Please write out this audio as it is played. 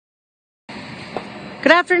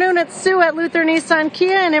Good afternoon, it's Sue at Luther Nissan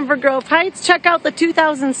Kia in Inver Grove Heights. Check out the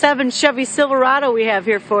 2007 Chevy Silverado we have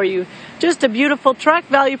here for you. Just a beautiful truck,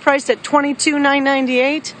 value priced at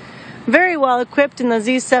 $22,998. Very well equipped in the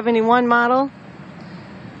Z71 model.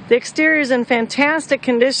 The exterior is in fantastic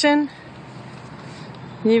condition.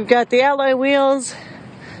 You've got the alloy wheels,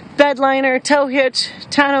 bed liner, tow hitch,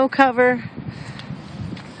 tonneau cover.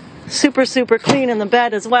 Super clean in the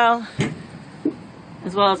bed as well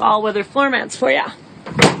as all-weather floor mats for you.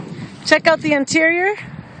 Check out the interior.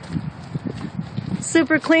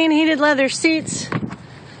 Super clean, heated leather seats,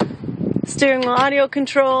 steering wheel audio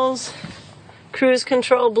controls, cruise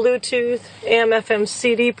control, Bluetooth, AM/FM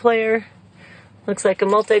CD player. Looks like a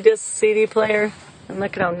multi-disc CD player. And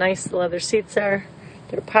look at how nice the leather seats are.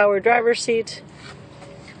 They're power driver seat,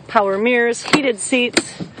 power mirrors, heated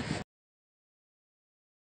seats.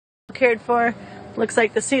 Cared for. Looks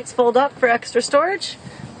like the seats fold up for extra storage.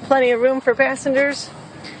 Plenty of room for passengers.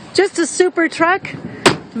 Just a super truck.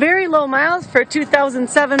 Very low miles for a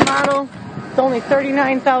 2007 model. It's only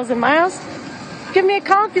 39,000 miles. Give me a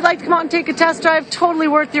call if you'd like to come out and take a test drive. Totally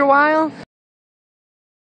worth your while.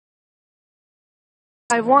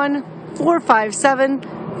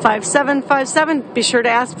 51-457-5757. Be sure to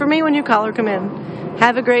ask for me when you call or come in.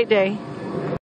 Have a great day.